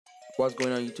What's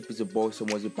going on YouTube? It's your boy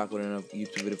SamoZy back with another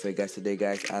YouTube video for you guys today,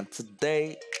 guys. And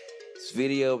today this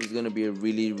video is gonna be a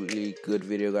really good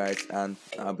video, guys, and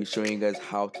I'll be showing you guys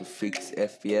how to fix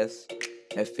FPS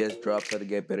drops, how to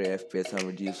get better FPS and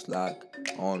reduce lag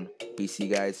on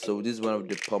PC, guys. So this is one of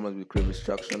the problems with create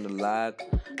restriction, the lag,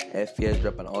 FPS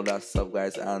drop and all that stuff,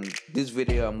 guys. And this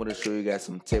video I'm gonna show you guys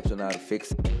some tips on how to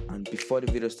fix it. And before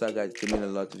the video starts, guys, it means a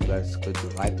lot if you guys click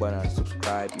the like button and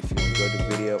subscribe if you enjoyed the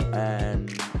video,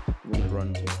 and we'll run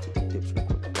into the tips real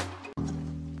quick.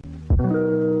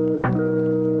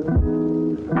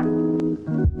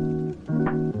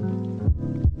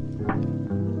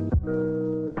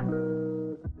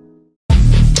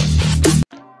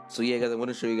 So yeah, guys, I'm going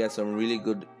to show you guys some really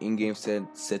good in-game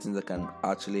settings that can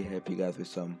actually help you guys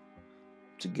with to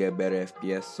get better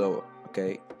FPS. So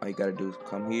okay, all you gotta do is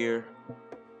come here.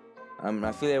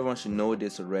 I feel everyone should know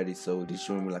this already, so this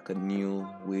showing me like a new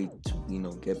way to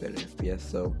get better FPS.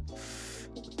 So it's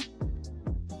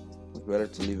better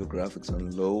to leave your graphics on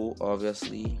low,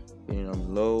 obviously.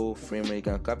 On low frame rate, you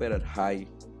can cap it at high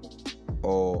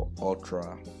or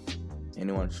ultra.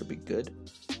 Anyone should be good.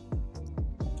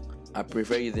 I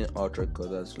prefer using ultra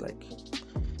because I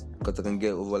can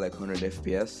get over like 100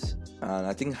 FPS, and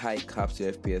I think high caps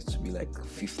your FPS to be like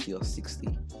 50 or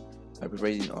 60. I prefer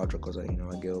using ultra because I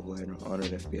get over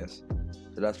 100 FPS,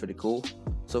 so that's pretty cool.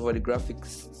 So for the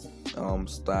graphics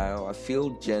style, I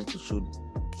feel gentle should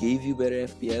give you better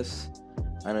FPS,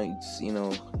 and it's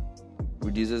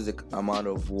reduces the amount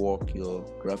of work your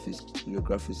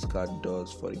graphics card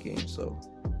does for the game. So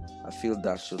I feel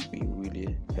that should be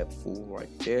really helpful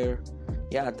right there.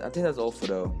 Yeah, I think that's all for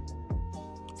the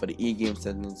in-game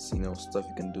settings, stuff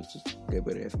you can do to get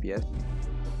better FPS.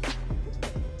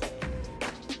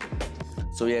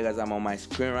 So yeah, guys, I'm on my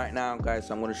screen right now, guys.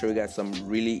 So I'm going to show you guys some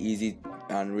really easy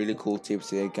and really cool tips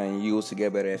that you can use to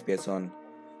get better FPS on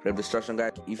Red Destruction,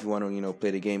 guys. If you want to play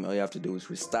the game, all you have to do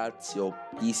is restart your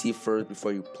PC first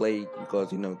before you play,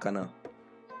 because it kind of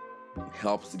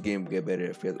helps the game get better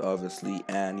FPS, obviously.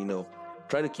 And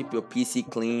try to keep your PC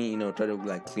clean. Try to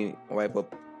wipe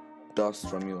up dust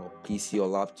from your PC or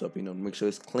laptop. Make sure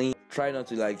it's clean. Try not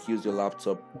to use your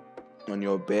laptop on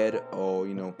your bed or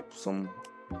some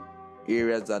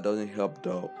areas that doesn't help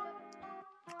the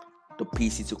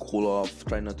PC to cool off.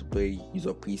 Try not to use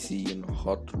your PC in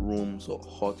hot rooms or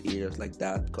hot areas like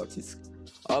that, because it's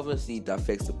obviously it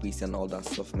affects the PC and all that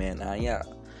stuff, man. And yeah,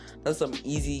 that's some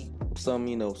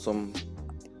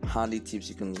handy tips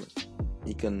you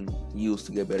can use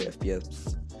to get better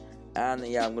FPS. And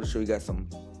yeah, I'm gonna show you guys some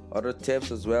other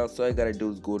tips as well. So all you gotta do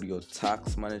is go to your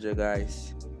task manager,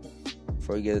 guys.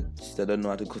 Before you don't know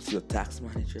how to go to your task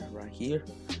manager, right here.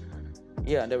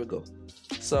 Yeah, there we go.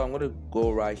 So I'm gonna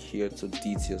go right here to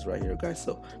details right here, guys.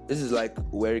 So this is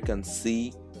where you can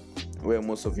see where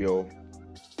most of the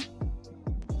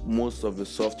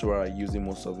software are using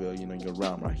most of your your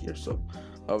RAM right here. So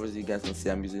obviously you guys can see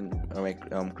I'm using my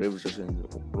create restriction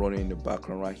running in the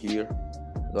background right here.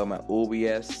 I got my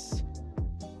OBS,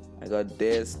 I got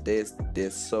this.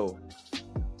 So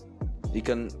you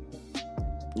can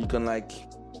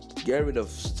get rid of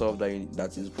stuff that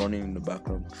is running in the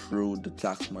background through the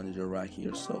task manager right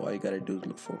here. So all you gotta do is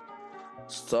look for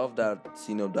stuff that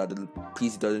that the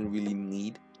PC doesn't really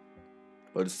need,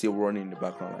 but it's still running in the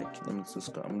background. I'm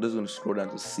just gonna scroll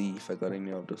down to see if I got any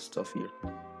of the stuff here.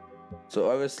 So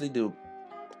obviously your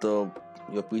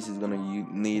PC is gonna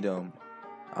need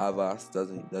Avast.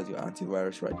 That's your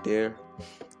antivirus right there.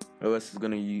 OS is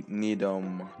gonna need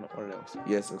what else?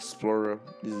 Yes, Explorer.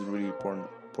 This is really important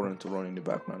to run in the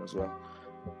background as well.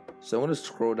 So I'm gonna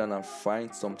scroll down and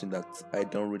find something that I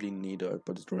don't really need,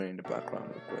 but it's running in the background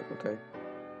real quick. Okay.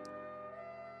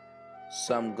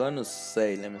 So I'm gonna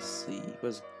say, let me see,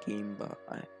 where's Game Bar?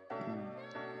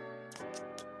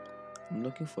 I'm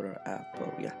looking for an app.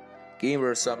 Oh yeah, Game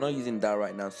Bar. So I'm not using that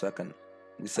right now, so I can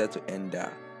decide to end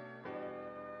that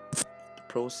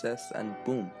process, and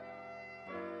boom.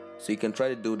 So you can try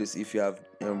to do this if you have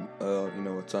a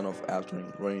ton of apps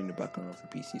running in the background of the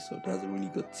PC. So that's a really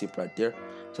good tip right there.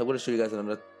 So I'm going to show you guys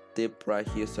another tip right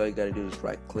here. So all you gotta do is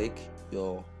right click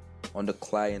on the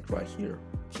client right here.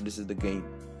 So this is the game.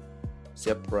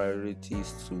 Set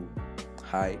priorities to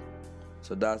high.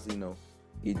 So that's it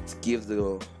gives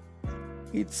the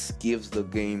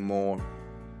game more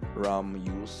RAM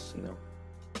use.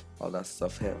 All that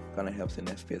stuff kind of helps in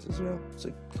FPS as well. So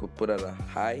you put it at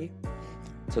high.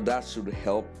 So that should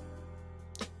help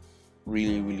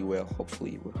really well.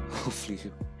 Hopefully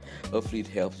it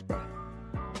helps, bro.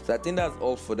 So I think that's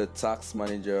all for the task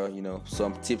manager.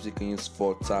 Some tips you can use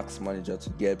for task manager to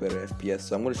get better FPS.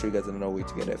 So I'm going to show you guys another way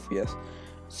to get FPS.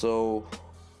 So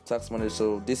task manager.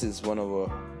 So this is one of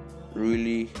our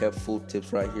really helpful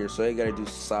tips right here. So all you gotta do is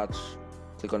search,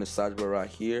 click on the search bar right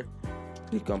here,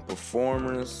 click on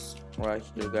performance right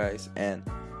here, guys, and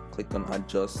click on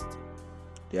adjust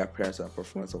the appearance and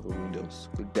performance of the windows.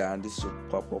 Click that and this should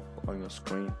pop up on your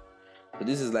screen. So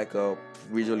this is like a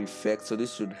visual effect, so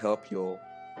this should help your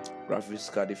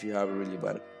graphics card if you have a really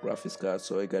bad graphics card.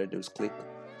 So all you gotta do is click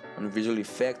on visual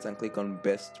effects and click on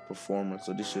best performance.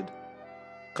 So this should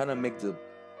kind of make the,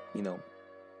 you know,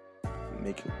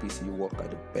 make your PC work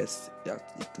at the best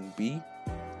that it can be.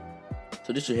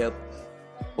 So this should help,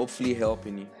 hopefully help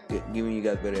in giving you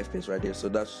guys better FPS right there. So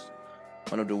that's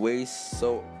one of the ways.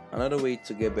 So another way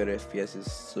to get better FPS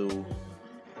is to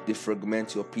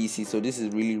defragment your PC. So this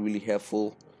is really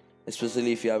helpful,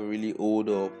 especially if you have a really old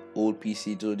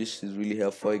PC. So this is really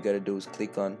helpful. All you gotta do is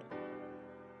click on,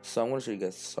 so I'm gonna show you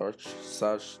guys search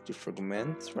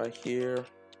defragment right here.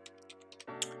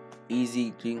 Easy.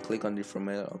 You can click on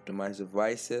defragment, optimize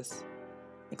devices,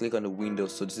 and click on the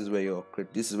Windows. So this is where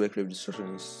creative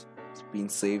destruction is being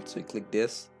saved. So you click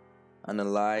this,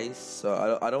 analyze.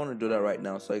 So I don't want to do that right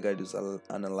now, so all you gotta do is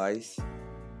analyze.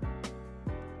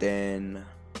 Then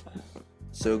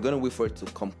so you're gonna wait for it to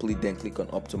complete, then click on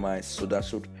optimize. So that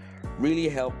should really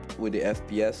help with the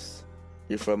FPS.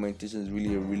 Defragmentation is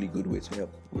really a really good way to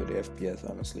help with the FPS,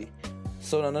 honestly.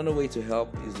 So another way to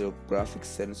help is the graphics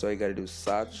settings. So all you gotta do is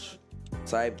search,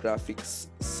 type graphics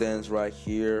settings right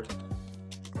here,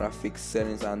 graphics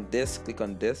settings, and this, click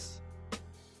on this,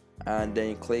 and then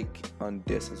you click on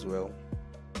this as well.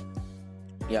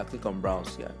 Yeah, click on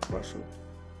browse. Yeah,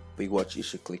 big watch you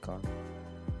should click on.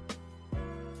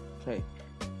 Okay,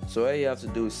 so all you have to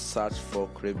do is search for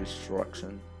creative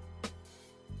destruction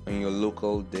on your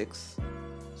local disks.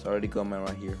 So I already got mine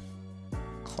right here.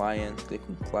 Client, click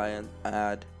on client,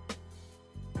 add,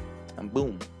 and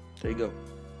boom, there you go.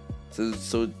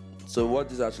 So what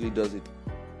this actually does, it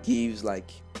gives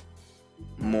like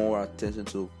more attention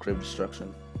to creative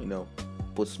destruction. You know,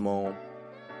 puts more,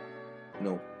 you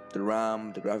know, the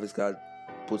RAM, the graphics card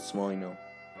puts more, you know,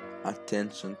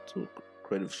 attention to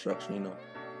creative destruction. You know,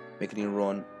 making it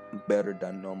run better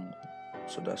than normal.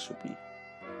 So that should be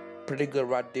pretty good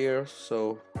right there.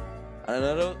 So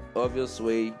another obvious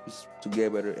way is to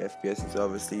get better FPS is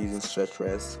obviously using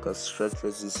STRECTH, because STRECTH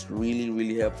is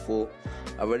really helpful.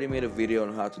 I've already made a video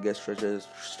on how to get stretch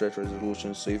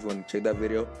resolution, so if you want to check that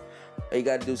video, all you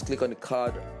gotta do is click on the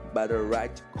card by the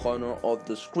right corner of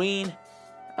the screen.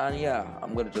 And yeah,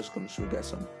 I'm just gonna show you guys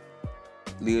some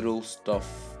little stuff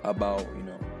about, you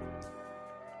know,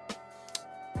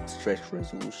 stretch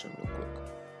resolution real quick.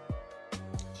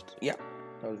 Yeah,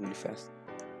 that was really fast.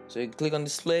 So you click on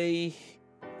display.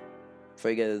 For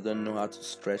you guys that don't know how to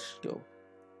stretch your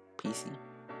PC,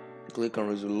 you click on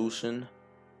resolution.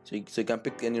 So you can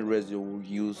pick any res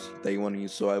you that you want to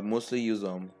use. So I mostly use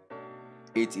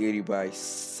 8080 by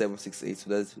 768. So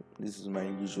this is my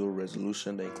usual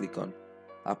resolution. Then you click on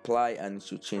apply and it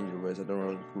should change the res. I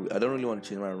don't really want to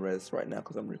change my res right now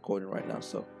because I'm recording right now.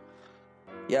 So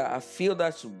yeah, I feel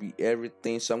that should be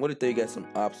everything. So I'm going to tell you guys some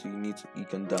apps you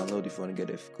can download if you want to get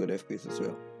a good FPS as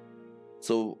well.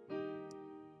 So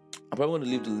I'm probably going to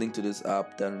leave the link to this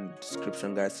app down in the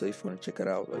description, guys. So if you want to check it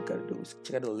out, all you gotta do is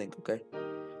check out the link, okay?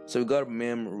 So we got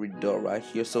REDUCT right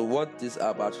here. So what this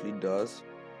app actually does,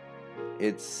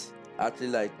 it's actually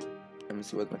like, let me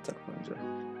see what's my task manager.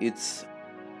 It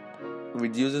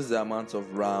reduces the amount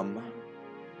of RAM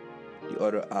the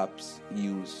other apps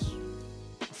use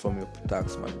from your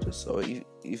task manager. So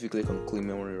if you click on clean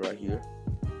memory right here,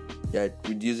 yeah, it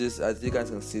reduces, as you guys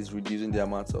can see, it's reducing the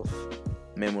amount of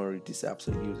memory these apps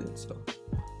are using. So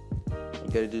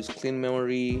you gotta do is clean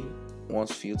memory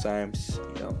once few times.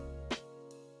 You know,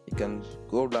 you can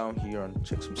go down here and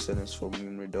check some settings for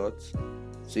REDUCT.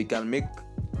 So you can make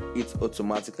it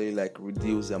automatically like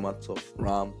reduce the amount of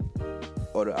RAM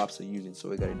other apps are using. So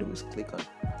what you gotta do is click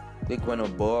one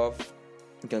above.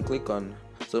 You can click on,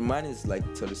 so mine is like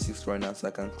 36 right now, so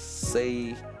I can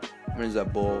say when it's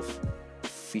above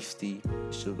 50,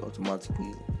 it should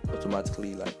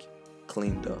automatically like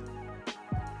clean the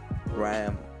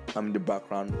RAM, the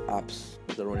background apps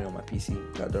that are running on my PC.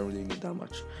 I don't really need that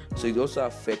much. So it also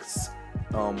affects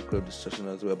creative destruction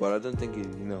as well, but I don't think it,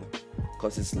 you know,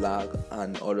 causes lag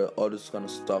and all this kind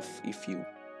of stuff if you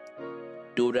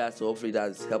do that. So hopefully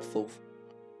that's helpful.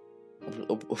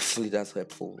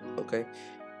 Okay,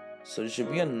 so there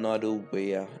should be another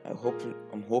way. I'm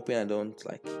hoping I don't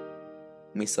like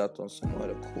miss out on some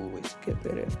other cool ways to get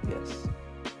better FPS.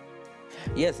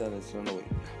 Yes, and there's another way.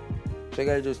 So you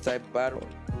gotta just type battle.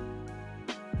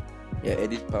 Yeah,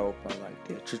 edit power plan right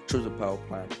there. Choose a power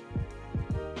plan.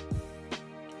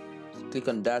 click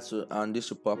on that, and this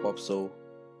will pop up. So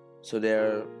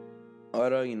there are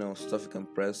other stuff you can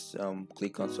press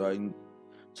click on.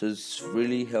 So it's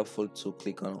really helpful to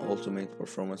click on ultimate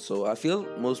performance. So I feel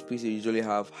most PCs usually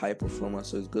have high performance,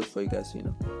 so it's good for you guys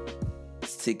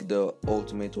stick the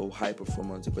ultimate or high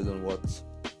performance depending on what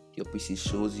your PC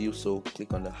shows you. So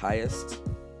click on the highest,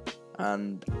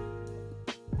 and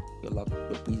your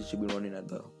PC should be running at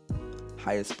the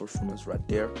highest performance right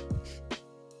there.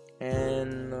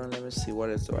 And let me see, what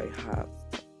else do I have?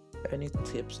 Any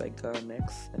tips I got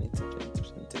next? Any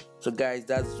tips? So guys,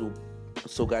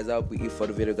 that'll be it for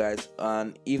the video, guys.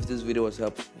 And if this video was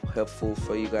helpful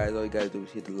for you guys, all you guys do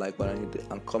is hit the like button,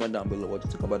 and comment down below what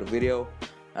you think about the video.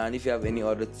 And if you have any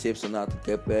other tips on how to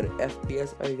get better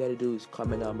FPS, all you gotta do is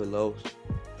comment down below,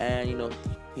 and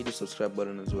hit the subscribe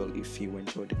button as well if you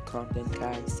enjoyed the content,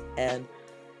 guys. And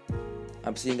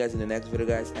I'm seeing you guys in the next video,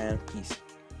 guys, and peace.